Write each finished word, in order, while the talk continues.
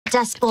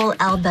Dust Bowl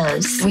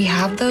elbows. We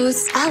have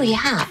those? Oh,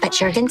 yeah. But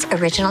Jergens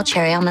Original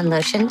Cherry Almond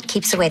Lotion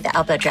keeps away the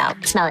elbow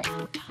drought. Smell it.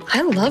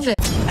 I love it.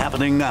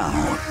 Happening now.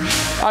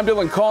 I'm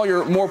Dylan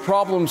Collier. More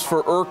problems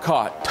for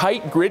ERCOT.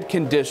 Tight grid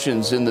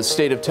conditions in the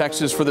state of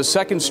Texas for the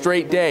second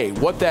straight day.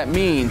 What that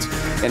means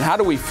and how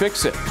do we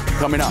fix it?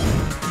 Coming up.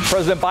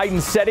 President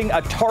Biden setting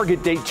a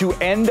target date to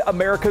end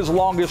America's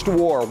longest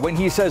war when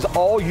he says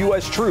all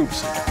U.S.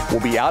 troops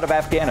will be out of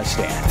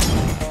Afghanistan.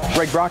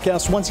 Greg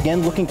broadcasts once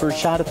again looking for a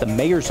shot at the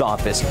mayor's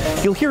office.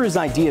 You'll hear his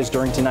ideas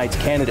during tonight's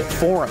candidate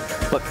forum.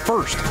 But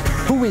first,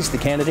 who is the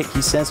candidate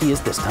he says he is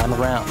this time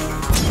around?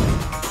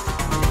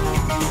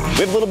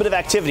 We have a little bit of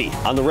activity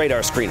on the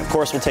radar screen. Of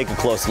course, we'll take a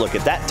close look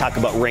at that, talk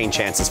about rain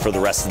chances for the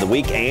rest of the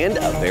week, and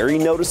a very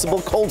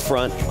noticeable cold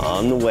front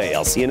on the way.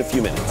 I'll see you in a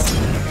few minutes.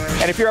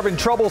 And if you're having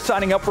trouble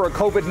signing up for a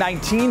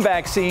COVID-19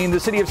 vaccine, the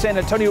city of San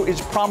Antonio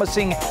is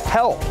promising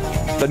help.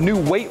 The new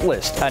wait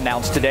list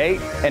announced today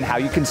and how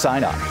you can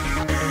sign up.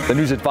 The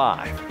news at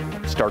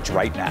 5 starts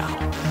right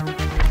now.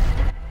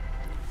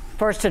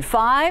 First at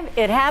 5,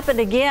 it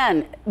happened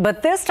again,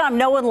 but this time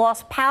no one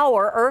lost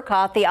power.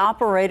 ERCOT, the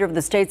operator of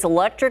the state's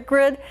electric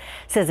grid,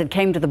 says it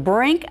came to the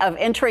brink of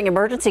entering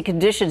emergency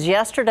conditions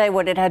yesterday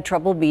when it had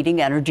trouble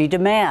meeting energy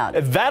demand.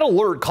 That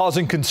alert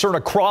causing concern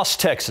across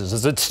Texas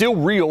as it still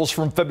reels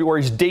from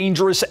February's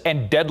dangerous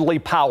and deadly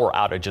power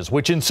outages,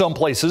 which in some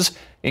places,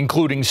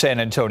 including San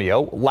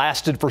Antonio,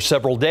 lasted for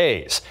several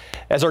days.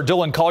 As our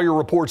Dylan Collier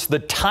reports, the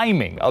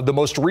timing of the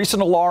most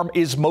recent alarm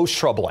is most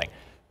troubling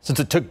since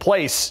it took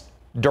place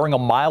during a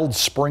mild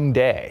spring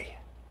day.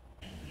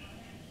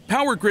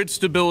 Power grid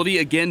stability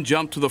again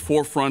jumped to the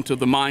forefront of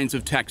the minds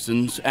of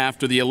Texans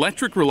after the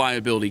Electric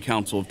Reliability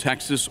Council of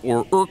Texas,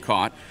 or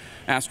ERCOT,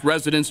 asked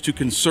residents to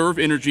conserve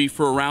energy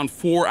for around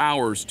 4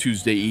 hours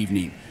Tuesday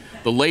evening,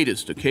 the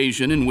latest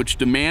occasion in which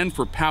demand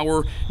for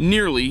power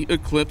nearly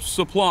eclipsed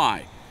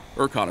supply.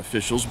 ERCOT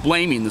officials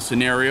blaming the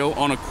scenario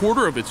on a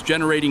quarter of its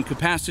generating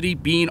capacity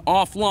being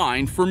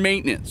offline for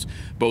maintenance,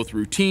 both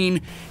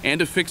routine and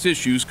to fix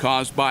issues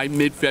caused by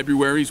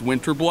mid-February's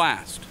winter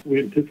blast. We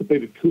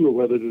anticipated cooler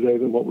weather today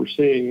than what we're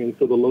seeing, and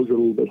so the loads are a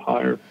little bit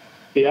higher.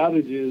 The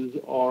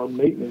outages are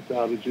maintenance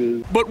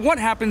outages. But what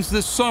happens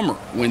this summer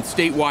when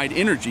statewide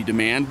energy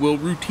demand will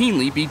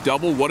routinely be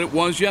double what it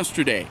was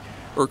yesterday?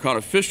 ERCOT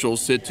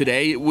officials said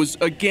today it was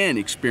again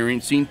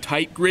experiencing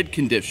tight grid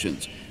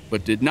conditions,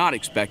 but did not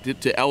expect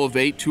it to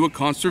elevate to a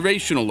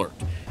conservation alert.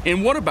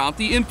 And what about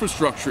the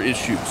infrastructure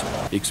issues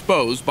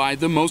exposed by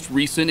the most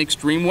recent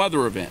extreme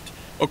weather event?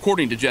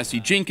 According to Jesse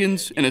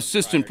Jenkins, an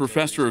assistant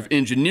professor of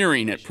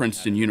engineering at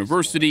Princeton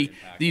University,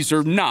 these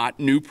are not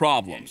new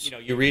problems.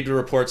 You read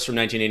reports from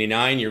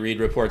 1989, you read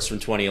reports from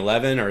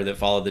 2011 or that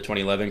followed the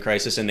 2011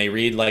 crisis, and they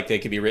read like they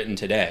could be written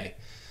today.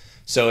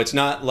 So it's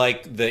not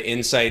like the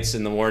insights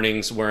and the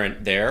warnings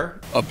weren't there.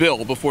 A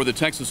bill before the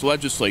Texas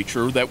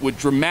legislature that would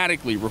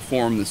dramatically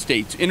reform the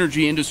state's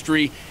energy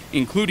industry,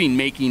 including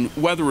making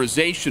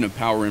weatherization of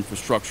power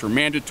infrastructure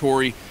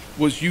mandatory,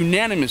 was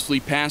unanimously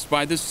passed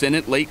by the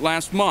Senate late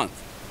last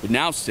month, but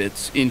now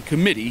sits in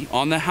committee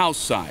on the House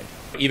side.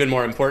 Even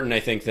more important, I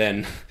think,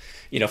 than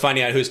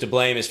finding out who's to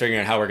blame is figuring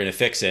out how we're going to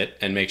fix it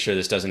and make sure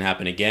this doesn't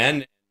happen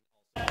again.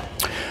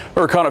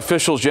 ERCOT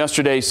officials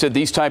yesterday said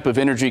these type of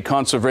energy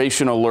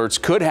conservation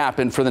alerts could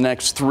happen for the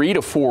next 3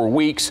 to 4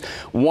 weeks.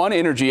 One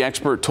energy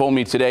expert told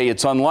me today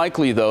it's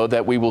unlikely, though,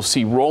 that we will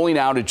see rolling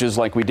outages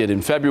like we did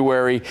in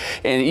February.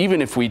 And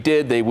even if we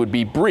did, they would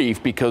be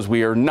brief because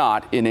we are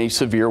not in a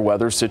severe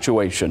weather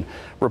situation.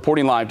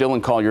 Reporting live,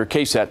 Dylan Collier,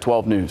 KSAT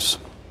 12 News.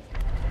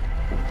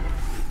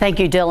 Thank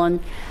you,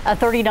 Dylan. A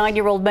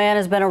 39-year-old man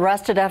has been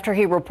arrested after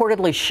he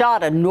reportedly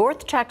shot a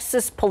North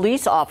Texas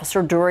police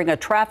officer during a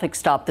traffic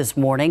stop this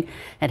morning.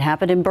 It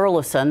happened in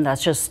Burleson,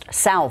 that's just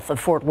south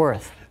of Fort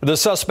Worth. The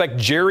suspect,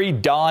 Jerry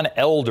Don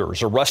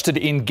Elders, arrested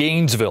in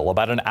Gainesville,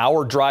 about an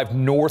hour drive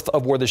north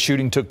of where the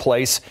shooting took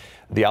place.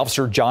 The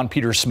officer, John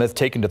Peter Smith,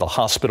 taken to the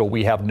hospital.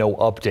 We have no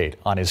update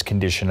on his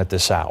condition at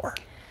this hour.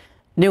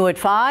 New at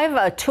 5,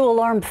 a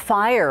 2-alarm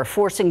fire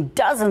forcing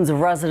dozens of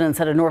residents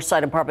at a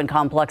Northside apartment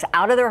complex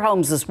out of their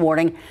homes this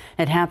morning.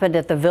 It happened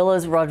at the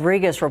Villas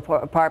Rodriguez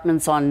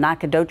apartments on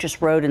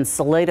Nacogdoches Road and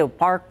Salado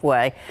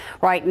Parkway.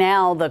 Right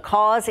now, the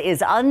cause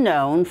is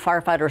unknown.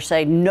 Firefighters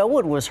say no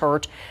one was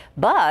hurt,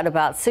 but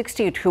about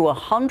 60 to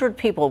 100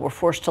 people were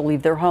forced to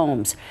leave their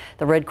homes.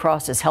 The Red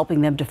Cross is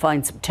helping them to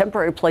find some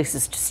temporary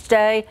places to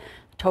stay.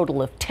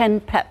 Total of 10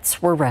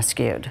 pets were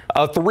rescued.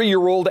 A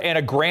 3-year-old and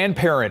a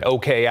grandparent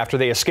okay after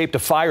they escaped a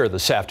fire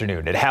this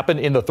afternoon. It happened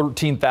in the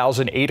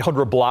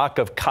 13,800 block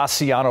of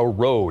Casiano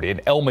Road in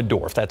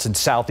Elmendorf. That's in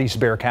southeast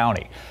Bexar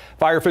County.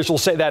 Fire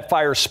officials say that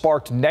fire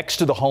sparked next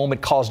to the home. It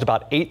caused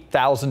about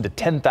 $8,000 to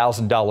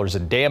 $10,000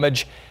 in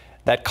damage.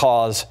 That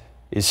cause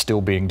is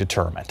still being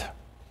determined.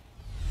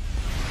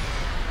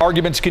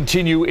 Arguments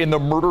continue in the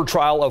murder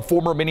trial of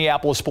former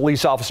Minneapolis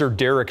police officer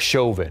Derek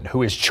Chauvin,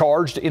 who is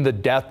charged in the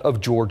death of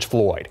George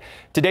Floyd.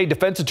 Today,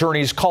 defense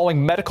attorneys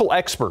calling medical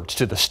experts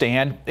to the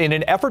stand in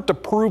an effort to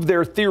prove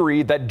their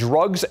theory that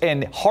drugs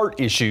and heart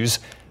issues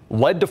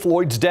led to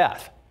Floyd's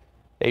death.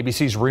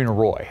 ABC's Rena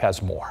Roy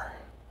has more.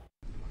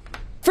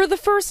 For the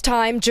first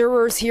time,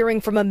 jurors hearing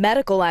from a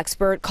medical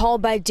expert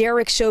called by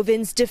Derek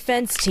Chauvin's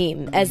defense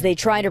team as they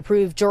try to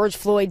prove George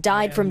Floyd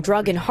died from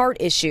drug and heart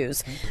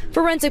issues.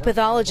 Forensic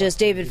pathologist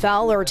David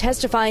Fowler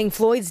testifying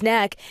Floyd's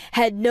neck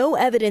had no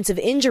evidence of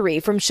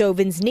injury from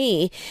Chauvin's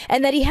knee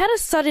and that he had a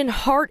sudden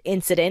heart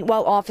incident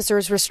while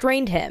officers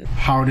restrained him.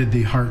 How did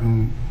the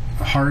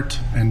heart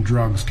and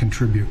drugs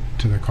contribute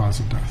to the cause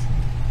of death?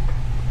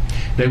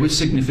 They were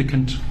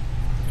significant,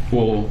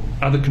 or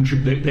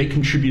they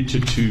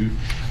contributed to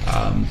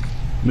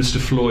Mr.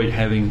 Floyd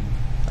having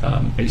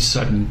a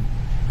sudden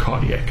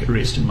cardiac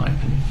arrest, in my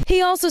opinion.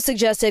 He also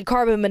suggested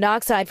carbon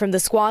monoxide from the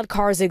squad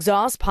car's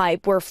exhaust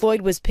pipe where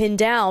Floyd was pinned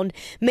down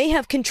may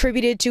have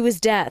contributed to his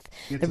death.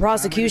 The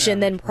prosecution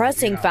then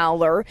pressing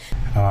Fowler.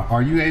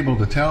 Are you able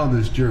to tell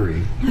this jury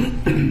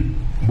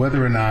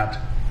whether or not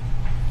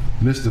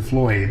Mr.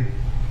 Floyd,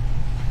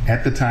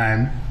 at the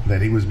time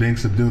that he was being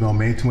subdued on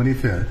May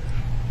 25th,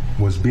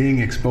 was being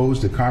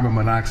exposed to carbon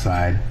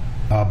monoxide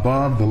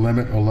above the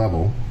limit or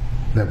level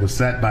that was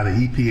set by the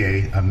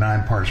EPA of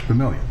 9 parts per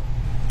million?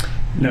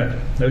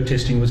 No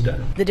testing was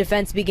done. The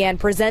defense began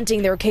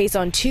presenting their case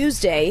on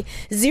Tuesday,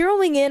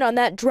 zeroing in on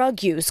that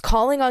drug use,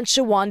 calling on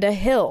Shawanda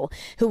Hill,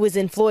 who was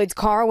in Floyd's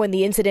car when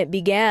the incident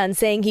began,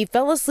 saying he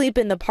fell asleep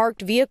in the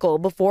parked vehicle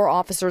before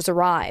officers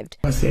arrived.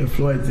 I said,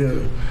 Floyd,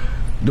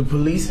 the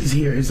police is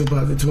here. It's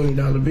about the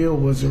 $20 bill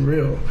wasn't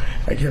real.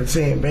 I kept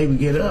saying, baby,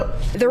 get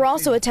up. They're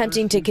also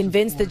attempting to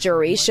convince the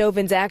jury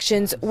Chauvin's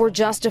actions were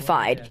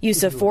justified.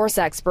 Use of force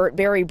expert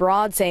Barry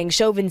Broad saying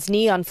Chauvin's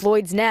knee on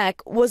Floyd's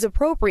neck was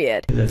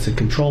appropriate. That's a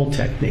control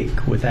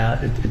technique.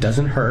 Without it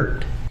doesn't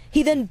hurt.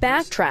 He then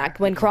backtracked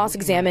when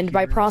cross-examined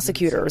by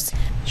prosecutors.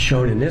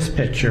 Shown in this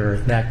picture,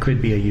 that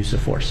could be a use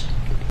of force.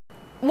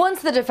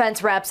 Once the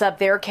defense wraps up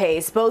their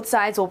case, both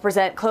sides will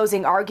present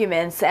closing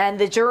arguments, and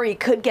the jury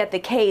could get the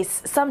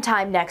case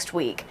sometime next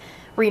week.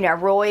 Rena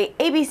Roy,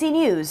 ABC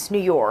News, New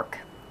York.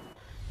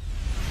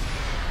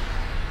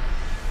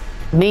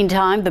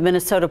 Meantime, the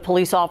Minnesota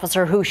police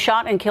officer who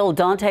shot and killed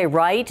Dante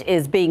Wright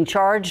is being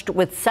charged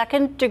with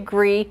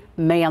second-degree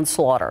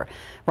manslaughter.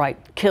 Wright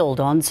killed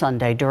on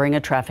Sunday during a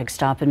traffic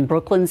stop in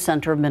Brooklyn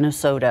Center,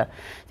 Minnesota.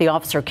 The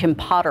officer, Kim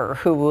Potter,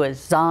 who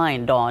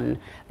resigned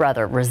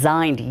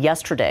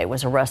yesterday,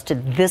 was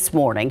arrested this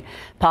morning.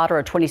 Potter,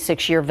 a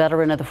 26-year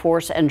veteran of the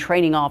force and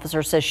training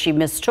officer, says she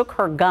mistook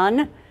her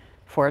gun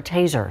for a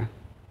taser.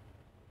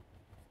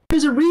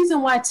 There's a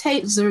reason why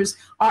tasers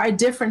are a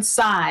different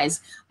size,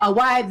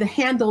 why the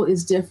handle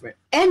is different.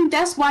 And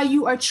that's why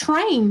you are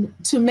trained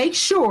to make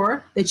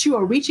sure that you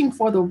are reaching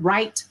for the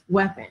right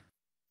weapon.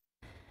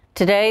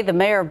 Today, the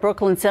mayor of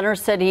Brooklyn Center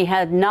said he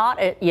had not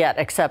yet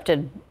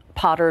accepted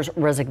Potter's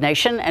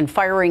resignation, and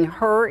firing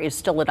her is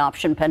still an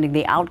option pending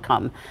the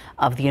outcome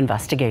of the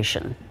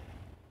investigation.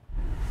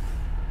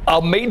 A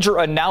major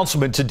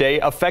announcement today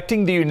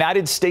affecting the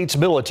United States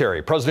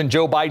military. President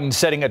Joe Biden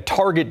setting a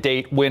target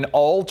date when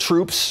all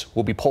troops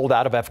will be pulled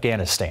out of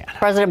Afghanistan.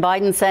 President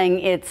Biden saying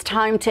it's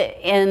time to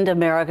end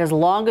America's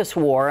longest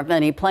war,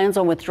 and he plans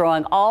on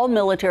withdrawing all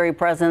military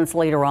presence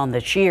later on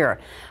this year.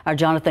 Our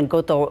Jonathan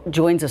Cotto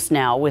joins us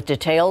now with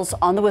details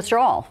on the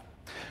withdrawal.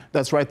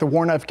 That's right. The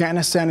war in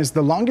Afghanistan is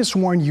the longest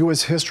war in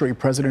U.S. history.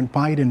 President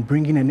Biden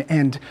bringing an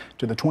end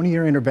to the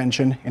 20-year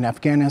intervention in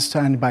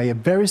Afghanistan by a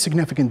very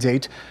significant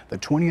date, the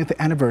 20th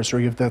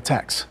anniversary of the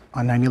attacks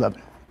on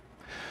 9/11.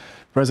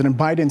 President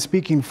Biden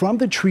speaking from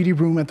the treaty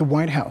room at the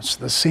White House,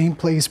 the same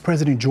place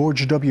President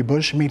George W.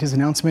 Bush made his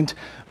announcement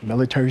of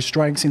military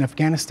strikes in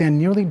Afghanistan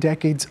nearly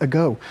decades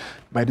ago.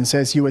 Biden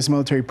says U.S.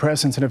 military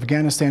presence in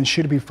Afghanistan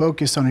should be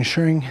focused on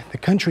ensuring the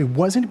country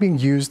wasn't being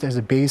used as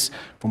a base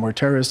from where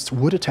terrorists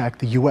would attack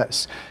the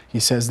U.S.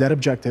 He says that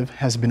objective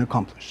has been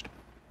accomplished.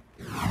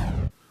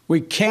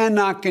 We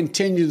cannot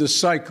continue the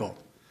cycle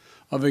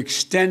of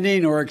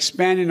extending or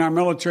expanding our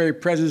military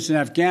presence in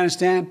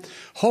Afghanistan,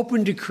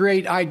 hoping to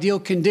create ideal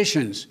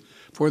conditions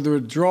for the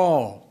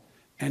withdrawal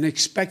and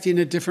expecting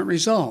a different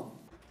result.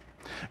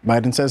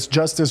 Biden says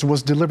justice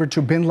was delivered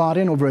to bin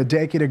Laden over a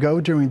decade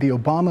ago during the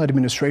Obama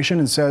administration,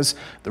 and says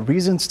the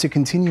reasons to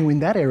continue in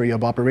that area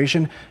of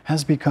operation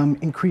has become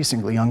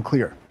increasingly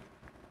unclear.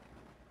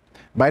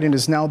 Biden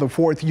is now the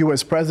fourth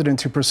U.S. president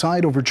to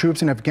preside over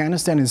troops in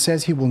Afghanistan, and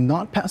says he will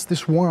not pass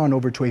this war on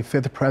over to a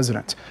fifth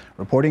president.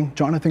 Reporting,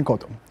 Jonathan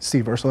Cotto.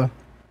 Steve Ursula.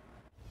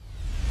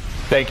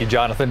 Thank you,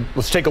 Jonathan.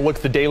 Let's take a look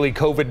at the daily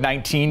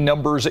COVID-19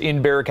 numbers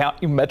in Bexar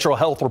County. Metro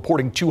Health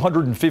reporting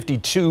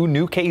 252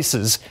 new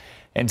cases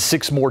and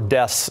 6 more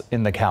deaths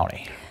in the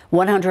county.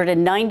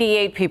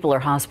 198 people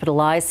are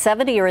hospitalized,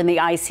 70 are in the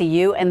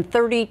ICU, and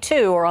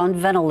 32 are on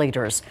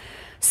ventilators.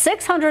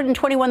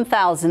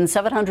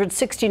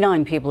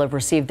 621,769 people have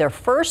received their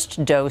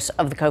first dose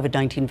of the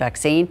COVID-19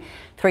 vaccine.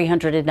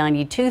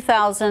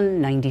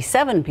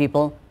 392,097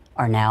 people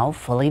are now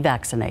fully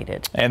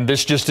vaccinated. And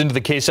this just into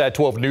the KSAT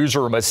 12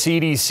 newsroom. A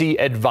CDC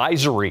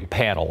advisory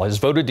panel has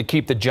voted to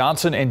keep the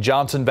Johnson &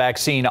 Johnson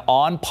vaccine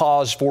on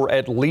pause for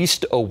at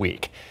least a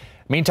week.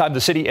 Meantime,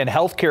 the city and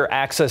Healthcare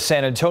Access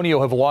San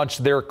Antonio have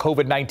launched their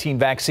COVID-19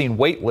 vaccine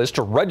wait list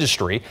or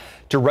registry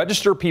to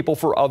register people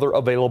for other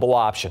available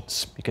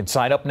options. You can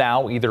sign up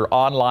now either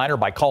online or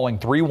by calling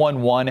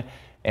 311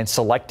 and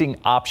selecting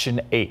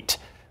option 8.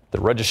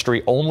 The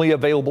registry only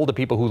available to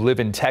people who live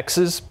in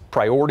Texas,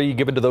 priority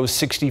given to those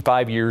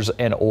 65 years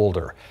and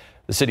older.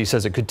 The city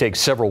says it could take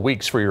several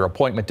weeks for your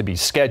appointment to be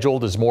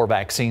scheduled as more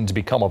vaccines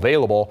become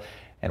available.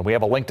 And we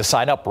have a link to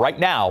sign up right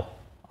now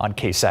on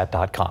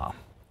KSAT.com.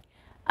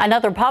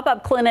 Another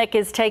pop-up clinic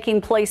is taking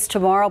place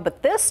tomorrow,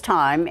 but this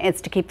time it's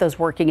to keep those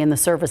working in the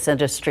service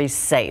industry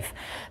safe.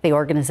 The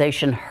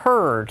organization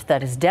HERD,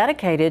 that is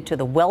dedicated to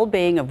the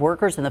well-being of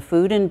workers in the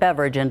food and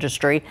beverage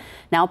industry,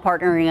 now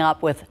partnering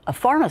up with a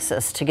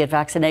pharmacist to get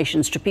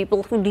vaccinations to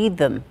people who need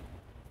them.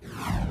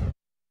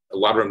 A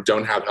lot of them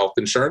don't have health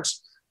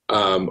insurance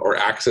or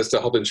access to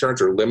health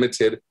insurance or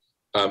limited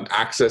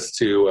access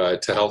to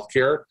health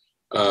care.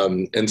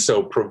 And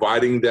so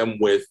providing them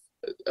with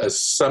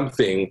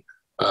something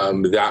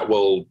that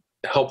will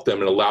help them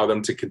and allow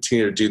them to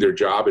continue to do their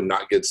job and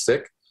not get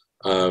sick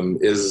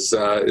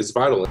is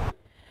vital.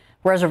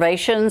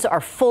 Reservations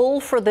are full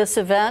for this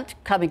event.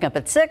 Coming up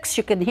at 6,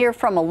 you can hear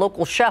from a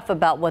local chef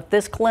about what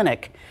this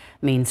clinic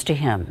means to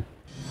him.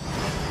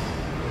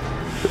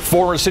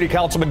 Former City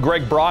Councilman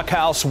Greg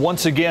Brockhouse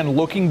once again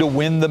looking to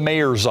win the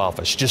mayor's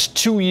office just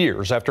 2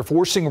 years after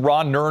forcing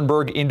Ron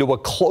Nirenberg into a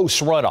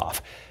close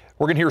runoff.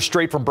 We're going to hear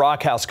straight from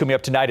Brockhouse coming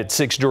up tonight at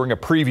 6 during a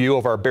preview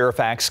of our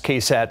Fairfax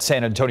KSAT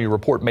San Antonio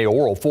Report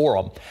mayoral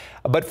forum.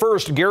 But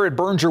first, Garrett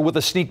Berger with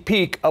a sneak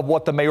peek of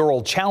what the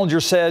mayoral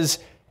challenger says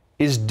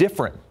is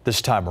different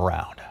this time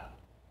around.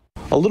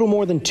 A little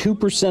more than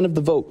 2% of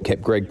the vote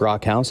kept Greg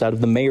Brockhouse out of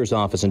the mayor's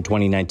office in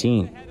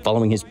 2019,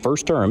 following his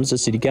first term as a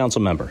city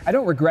council member. I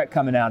don't regret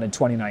coming out in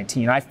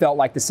 2019. I felt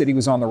like the city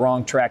was on the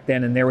wrong track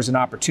then, and there was an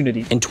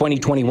opportunity. In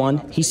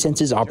 2021, he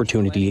senses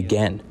opportunity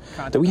again.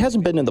 Though he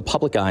hasn't been in the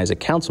public eye as a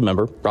council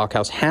member,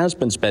 Brockhouse has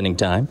been spending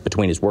time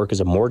between his work as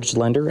a mortgage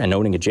lender and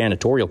owning a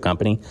janitorial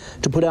company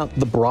to put out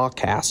the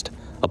Broadcast,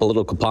 a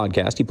political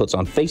podcast he puts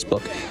on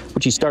Facebook,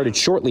 which he started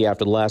shortly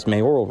after the last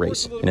mayoral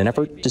race in an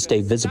effort to stay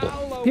visible.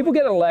 People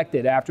get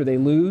elected after they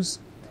lose.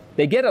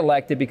 They get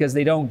elected because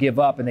they don't give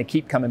up and they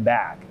keep coming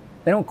back.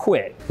 They don't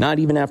quit. Not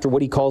even after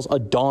what he calls a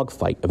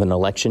dogfight of an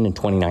election in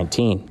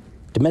 2019.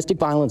 Domestic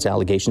violence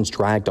allegations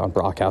dragged on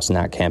Brockhouse in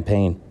that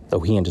campaign, though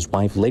he and his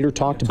wife later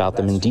talked about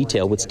them in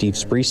detail with Steve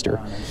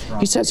Spriester.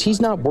 He says he's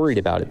not worried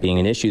about it being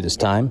an issue this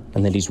time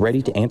and that he's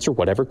ready to answer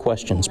whatever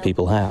questions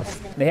people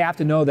have. They have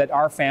to know that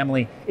our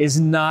family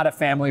is not a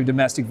family of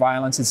domestic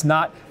violence. It's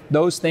not.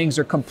 Those things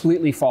are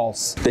completely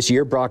false. This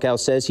year, Brockhouse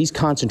says he's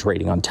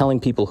concentrating on telling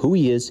people who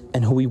he is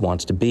and who he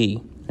wants to be.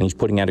 And he's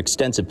putting out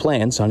extensive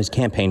plans on his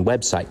campaign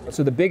website.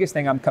 So the biggest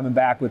thing I'm coming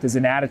back with is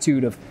an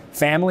attitude of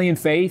family and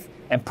faith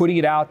and putting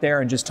it out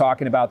there and just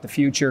talking about the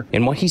future.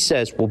 And what he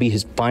says will be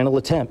his final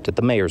attempt at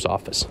the mayor's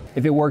office.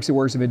 If it works, it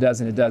works. If it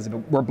doesn't, it doesn't.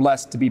 But we're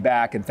blessed to be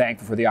back and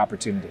thankful for the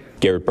opportunity.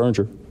 Garrett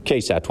Berger,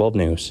 KSAT 12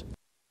 News.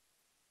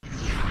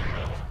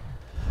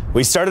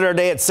 We started our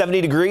day at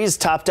 70 degrees,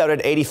 topped out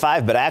at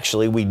 85, but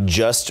actually we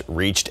just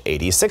reached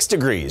 86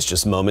 degrees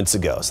just moments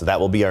ago. So that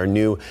will be our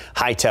new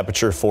high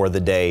temperature for the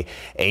day,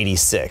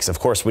 86. Of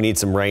course, we need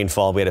some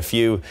rainfall. We had a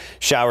few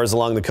showers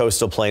along the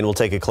coastal plain. We'll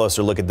take a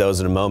closer look at those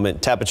in a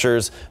moment.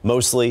 Temperatures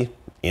mostly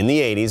in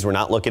the 80s. We're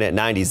not looking at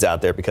 90s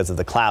out there because of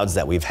the clouds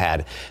that we've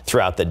had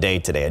throughout the day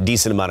today. A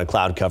decent amount of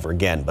cloud cover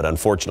again, but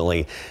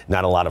unfortunately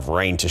not a lot of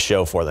rain to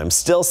show for them.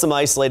 Still some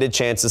isolated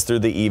chances through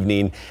the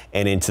evening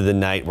and into the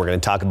night. We're going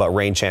to talk about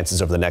rain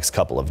chances over the next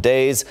couple of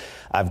days.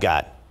 I've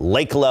got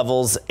lake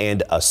levels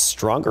and a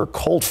stronger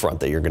cold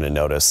front that you're going to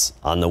notice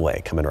on the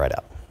way coming right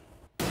up.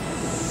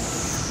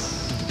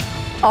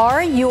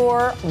 Are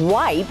your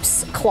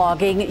wipes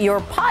clogging your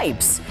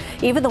pipes?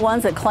 Even the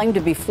ones that claim to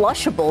be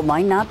flushable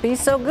might not be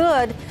so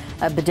good.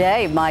 A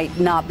bidet might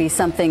not be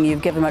something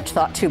you've given much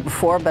thought to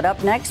before, but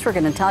up next we're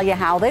going to tell you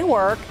how they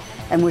work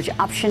and which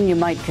option you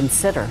might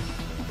consider.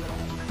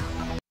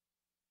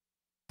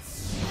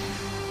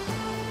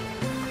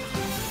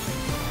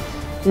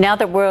 Now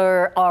that we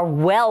are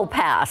well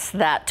past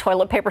that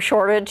toilet paper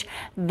shortage,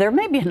 there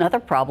may be another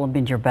problem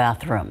in your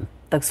bathroom.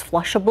 Those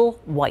flushable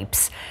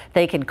wipes.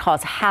 They can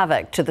cause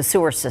havoc to the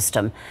sewer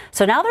system.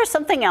 So now there's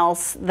something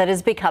else that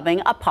is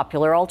becoming a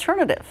popular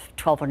alternative.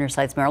 12 on your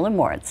side's Marilyn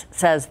Moritz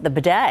says the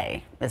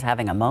bidet is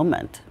having a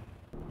moment.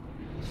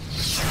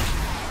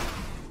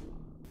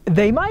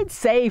 They might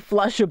say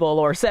flushable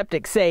or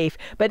septic safe,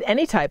 but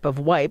any type of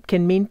wipe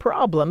can mean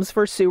problems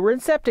for sewer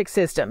and septic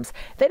systems.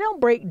 They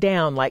don't break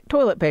down like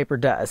toilet paper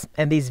does,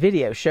 and these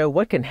videos show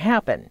what can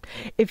happen.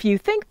 If you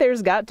think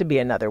there's got to be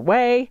another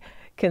way,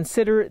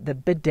 consider the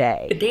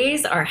bidet.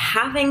 Bidets are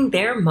having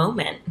their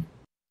moment.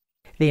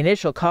 The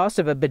initial cost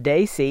of a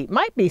bidet seat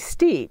might be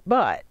steep,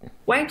 but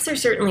wipes are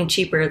certainly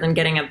cheaper than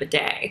getting a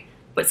bidet.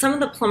 But some of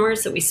the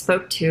plumbers that we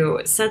spoke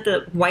to said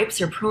that wipes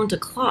are prone to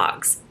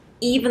clogs,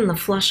 even the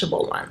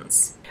flushable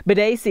ones.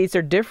 Bidet seats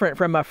are different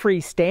from a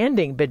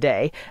freestanding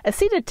bidet. A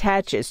seat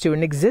attaches to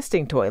an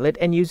existing toilet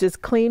and uses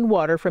clean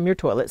water from your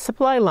toilet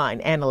supply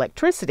line and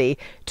electricity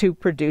to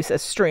produce a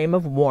stream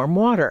of warm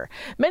water.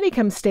 Many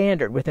come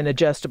standard with an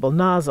adjustable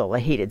nozzle, a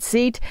heated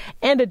seat,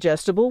 and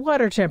adjustable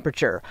water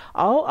temperature,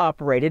 all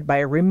operated by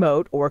a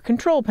remote or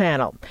control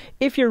panel.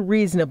 If you're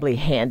reasonably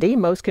handy,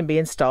 most can be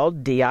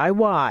installed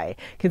DIY.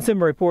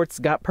 Consumer Reports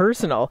got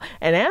personal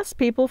and asked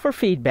people for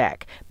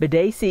feedback.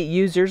 Bidet seat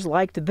users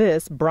liked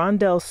this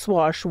Brondell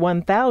Swash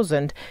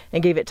 1000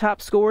 and gave it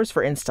top scores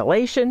for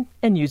installation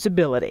and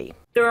usability.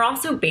 There are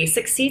also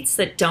basic seats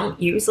that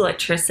don't use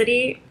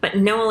electricity, but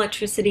no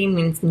electricity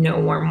means no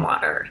warm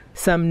water.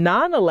 Some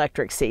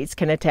non-electric seats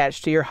can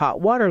attach to your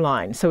hot water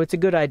line, so it's a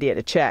good idea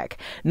to check.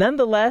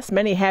 Nonetheless,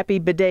 many happy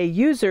bidet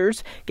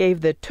users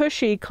gave the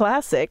Tushy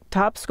Classic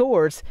top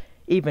scores,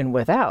 even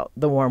without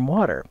the warm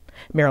water.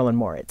 Marilyn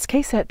Moritz,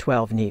 KSAT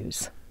 12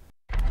 News.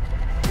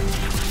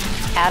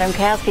 Adam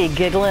Caskey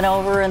giggling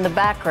over in the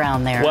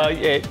background there. Well,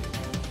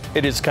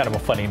 it is kind of a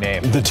funny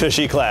name. The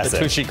Tushy Classic. The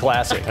Tushy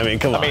Classic. I mean,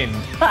 come on.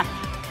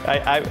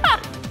 I mean,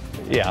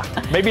 yeah.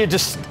 Maybe it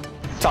just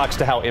talks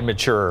to how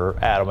immature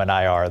Adam and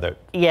I are that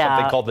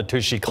something called the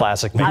Tushy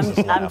Classic makes us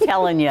laugh. I'm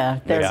telling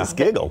you. There's this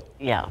giggle.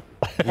 Yeah.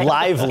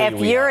 Lively. If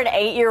you're an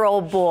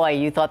 8-year-old boy,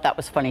 you thought that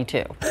was funny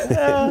too.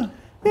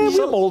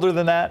 Some older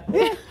than that.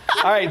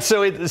 All right,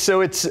 so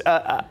it's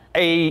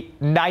a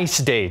nice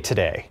day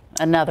today.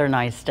 Another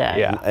nice day.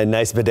 Yeah. A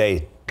nice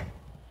bidet.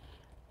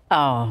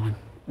 Oh,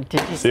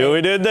 did you See what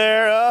we did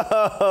there?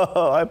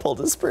 Oh, I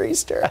pulled a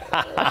spreester.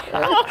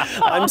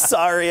 I'm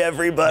sorry,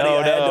 everybody.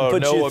 I had to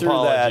put you through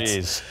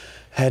apologies. that.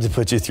 Had to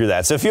put you through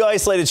that. So a few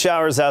isolated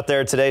showers out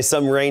there today.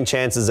 Some rain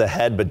chances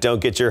ahead, but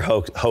don't get your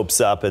hopes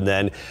up. And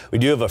then we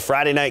do have a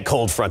Friday night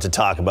cold front to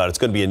talk about. It's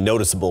going to be a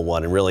noticeable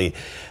one and really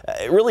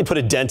put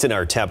a dent in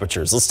our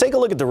temperatures. Let's take a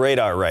look at the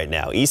radar right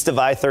now. East of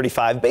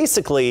I-35,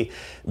 basically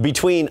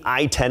between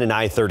I-10 and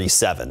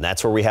I-37.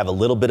 That's where we have a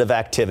little bit of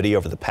activity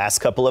over the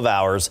past couple of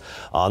hours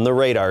on the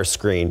radar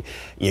screen.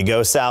 You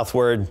go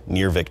southward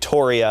near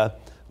Victoria,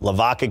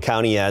 Lavaca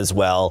County as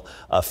well.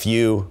 A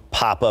few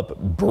pop-up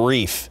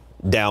brief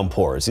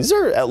downpours. These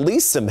are at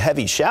least some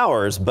heavy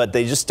showers, but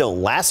they just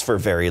don't last for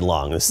very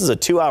long. This is a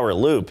 2-hour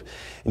loop,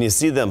 and you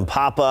see them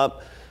pop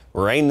up,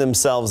 rain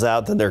themselves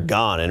out, then they're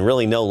gone, and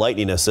really no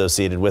lightning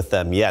associated with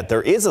them yet.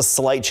 There is a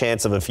slight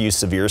chance of a few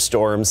severe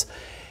storms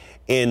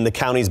in the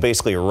counties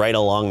basically right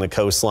along the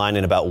coastline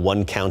and about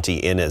one county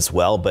in as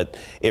well, but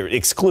it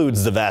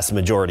excludes the vast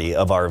majority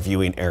of our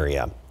viewing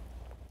area.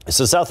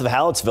 So south of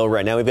Hallettsville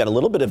right now, we've got a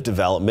little bit of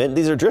development.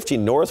 These are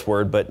drifting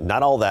northward, but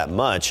not all that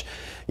much.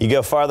 You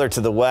go farther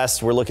to the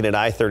west, we're looking at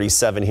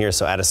I-37 here,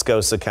 so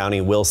Atascosa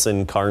County,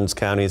 Wilson, Karnes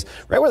counties,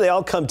 right where they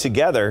all come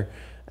together.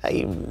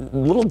 A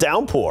little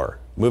downpour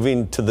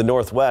moving to the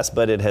northwest,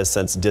 but it has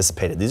since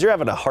dissipated. These are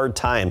having a hard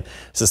time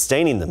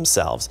sustaining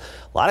themselves.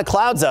 A lot of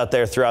clouds out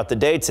there throughout the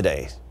day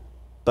today,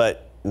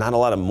 but not a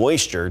lot of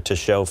moisture to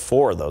show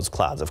for those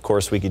clouds. Of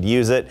course, we could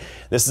use it.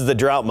 This is the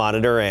drought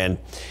monitor, and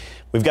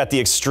we've got the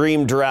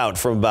extreme drought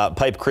from about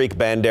Pipe Creek,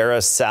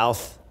 Bandera,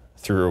 south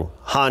through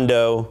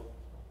Hondo,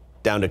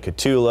 down to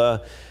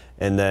Cotulla,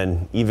 and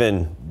then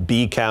even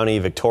B County,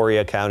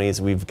 Victoria counties,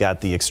 we've got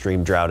the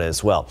extreme drought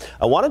as well.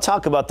 I want to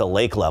talk about the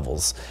lake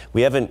levels.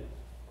 We haven't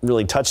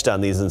really touched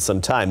on these in some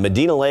time.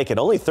 Medina Lake at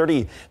only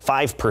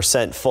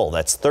 35% full.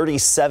 That's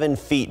 37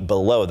 feet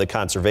below the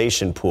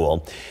conservation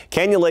pool.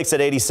 Canyon Lake's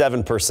at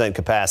 87%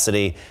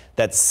 capacity.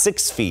 That's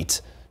 6 feet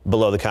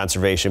below the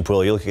conservation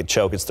pool. You look at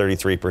Choke, it's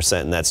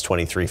 33%, and that's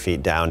 23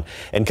 feet down.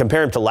 And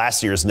compare them to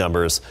last year's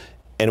numbers,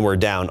 and we're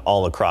down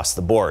all across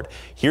the board.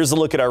 Here's a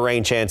look at our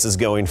rain chances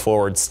going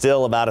forward.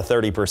 Still about a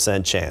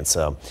 30% chance.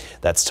 So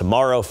that's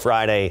tomorrow,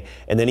 Friday,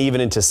 and then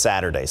even into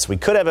Saturday. So we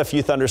could have a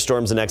few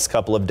thunderstorms the next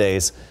couple of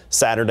days.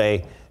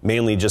 Saturday,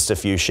 mainly just a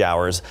few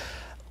showers.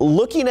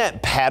 Looking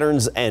at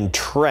patterns and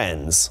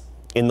trends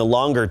in the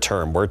longer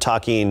term, we're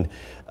talking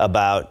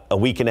about a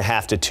week and a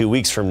half to 2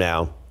 weeks from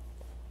now.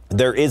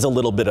 There is a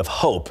little bit of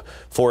hope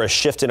for a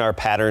shift in our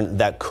pattern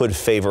that could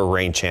favor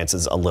rain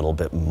chances a little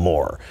bit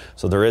more.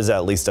 So there is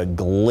at least a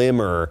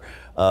glimmer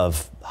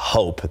of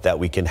hope that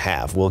we can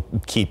have. We'll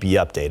keep you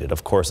updated.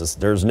 Of course,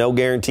 there's no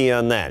guarantee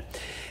on that.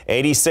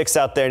 86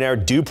 out there now.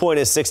 Dew point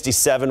is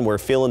 67. We're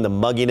feeling the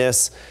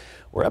mugginess.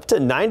 We're up to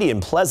 90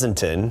 in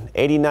Pleasanton,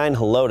 89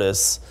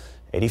 Helotes,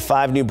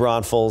 85 New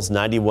Braunfels,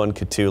 91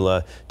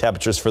 Cotulla.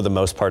 Temperatures for the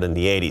most part in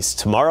the 80s.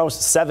 Tomorrow,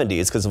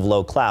 70s because of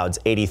low clouds.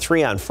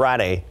 83 on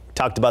Friday.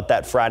 Talked about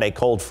that Friday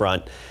cold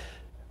front.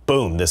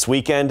 Boom, this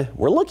weekend,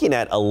 we're looking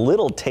at a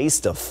little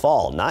taste of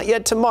fall. Not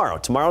yet tomorrow.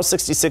 Tomorrow,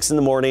 66 in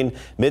the morning,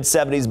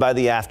 mid-70s by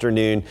the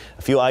afternoon.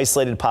 A few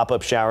isolated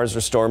pop-up showers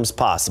or storms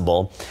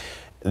possible.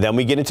 Then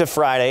we get into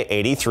Friday,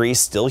 83,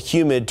 still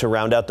humid to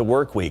round out the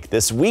work week.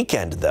 This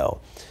weekend, though,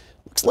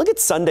 let's look at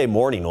Sunday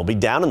morning. We'll be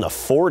down in the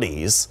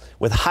 40s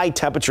with high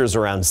temperatures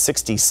around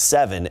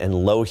 67 and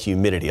low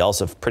humidity.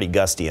 Also pretty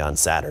gusty on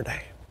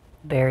Saturday.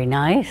 Very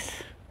nice.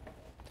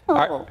 A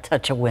little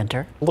touch of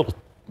winter. A little,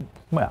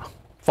 well,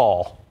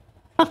 fall.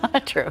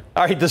 True.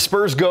 All right, the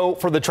Spurs go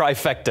for the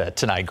trifecta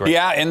tonight, Greg.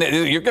 Yeah, and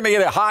you're going to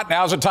get it hot.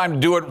 Now's the time to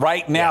do it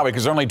right now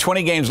because there are only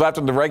 20 games left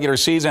in the regular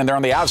season. They're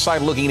on the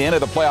outside looking into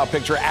the playoff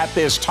picture at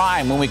this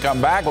time. When we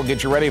come back, we'll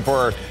get you ready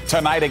for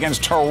tonight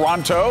against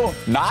Toronto,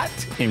 not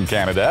in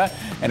Canada.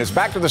 And it's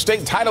back to the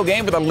state title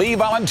game for the Lee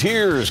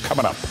Volunteers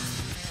coming up.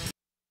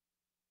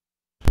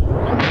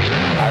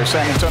 Our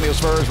San Antonio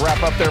Spurs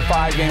wrap up their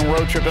 5-game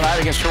road trip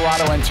tonight against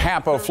Toronto and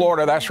Tampa,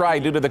 Florida. That's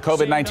right. Due to the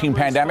COVID-19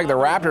 pandemic, the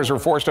Raptors were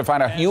forced to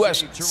find a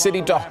U.S.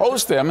 city to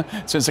host them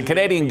since the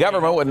Canadian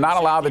government would not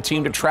allow the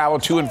team to travel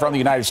to and from the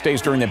United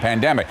States during the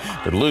pandemic.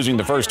 But losing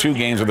the first 2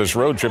 games of this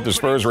road trip, the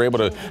Spurs were able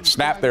to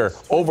snap their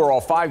overall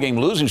 5-game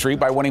losing streak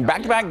by winning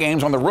back-to-back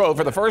games on the road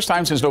for the first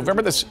time since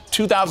November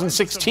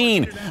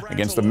 2016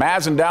 against the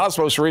Mavs in Dallas,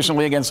 most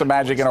recently against the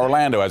Magic in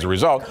Orlando. As a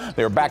result,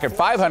 they are back at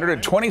 500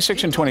 at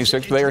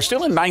 26-26, but they are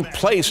still in 9th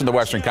place in the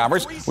Western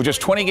Conference with just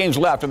 20 games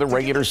left in the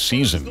regular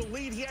season.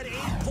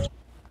 The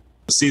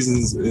season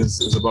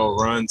is about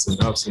runs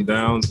and ups and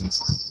downs, and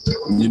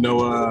it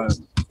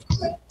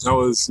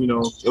was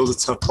a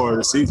tough part of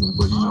the season,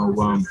 but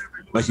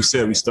like you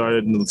said, we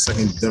started in the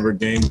second Denver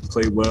game,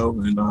 played well,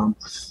 and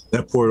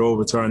that poured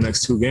over to our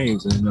next 2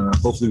 games, and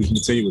hopefully we can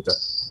continue with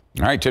that.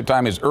 All right, tip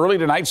time is early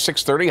tonight,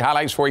 6:30.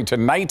 Highlights for you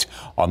tonight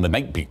on the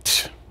Night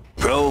Beat.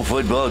 Pro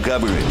football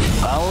coverage,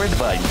 powered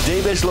by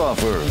Davis Law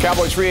Firm.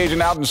 Cowboys free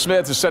agent Alden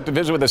Smith is set to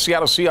visit with the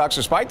Seattle Seahawks,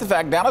 despite the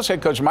fact Dallas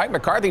head coach Mike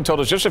McCarthy told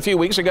us just a few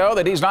weeks ago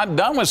that he's not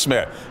done with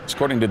Smith.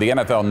 According to the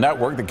NFL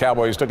Network, the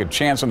Cowboys took a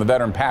chance on the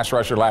veteran pass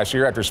rusher last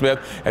year after Smith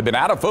had been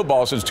out of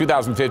football since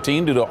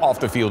 2015 due to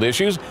off-the-field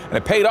issues, and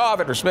it paid off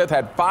after Smith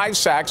had 5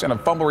 sacks and a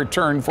fumble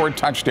return for a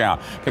touchdown.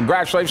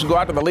 Congratulations go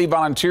out to the Lee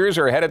Volunteers,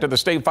 who are headed to the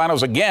state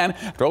finals again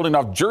after holding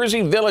off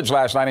Jersey Village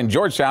last night in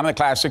Georgetown in the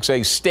Class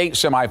 6A state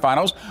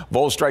semifinals.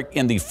 Vols strike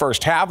in the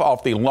first half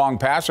off the long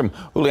pass from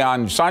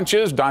Julian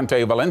Sanchez.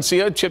 Dante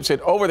Valencia chips it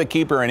over the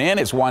keeper and in.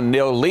 It's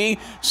 1-0 Lee.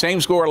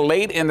 Same score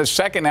late in the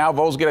second now.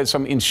 Vols get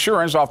some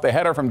insurance off the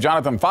header from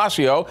Jonathan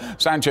Fascio.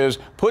 Sanchez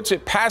puts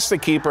it past the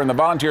keeper, and the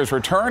Volunteers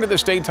return to the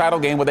state title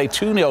game with a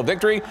 2-0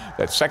 victory.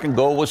 That second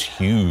goal was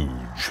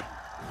huge.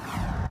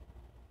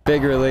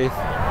 Big relief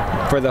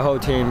for the whole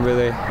team,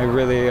 really. It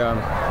really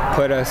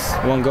put us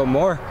one go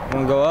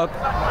up,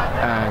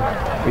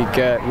 and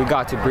we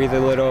got to breathe a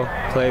little,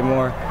 play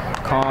more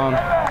calm,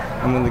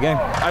 and win the game.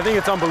 I think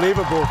it's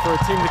unbelievable for a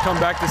team to come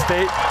back to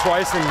state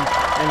twice in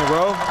a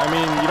row. I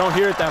mean, you don't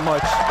hear it that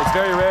much. It's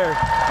very rare,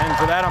 and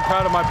for that I'm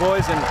proud of my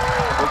boys, and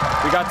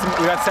we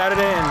got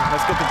Saturday, and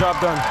let's get the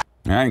job done.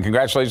 And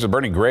congratulations to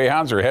Bernie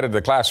Greyhounds, who are headed to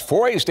the Class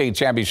 4A state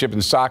championship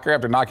in soccer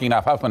after knocking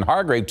off Huffman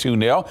Hargrave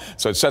 2-0.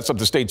 So it sets up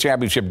the state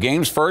championship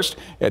games. First,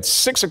 at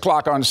 6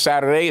 o'clock on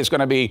Saturday, it's going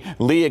to be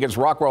Lee against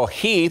Rockwell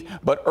Heath.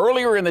 But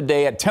earlier in the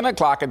day at 10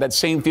 o'clock at that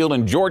same field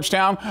in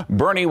Georgetown,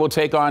 Bernie will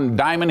take on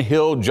Diamond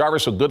Hill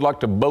Jarvis. So good luck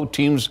to both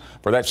teams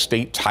for that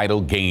state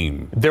title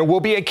game. There will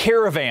be a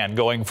caravan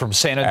going from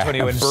San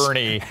Antonio and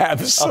Bernie up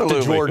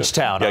to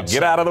Georgetown. Yeah,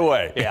 get out of the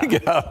way. Yeah.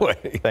 Get out of the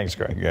way. Thanks,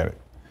 Greg. Get it.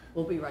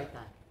 We'll be right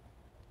back.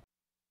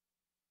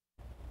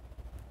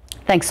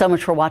 Thanks so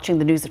much for watching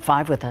the News at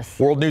 5 with us.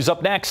 World News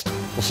up next.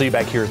 We'll see you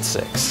back here at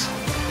 6.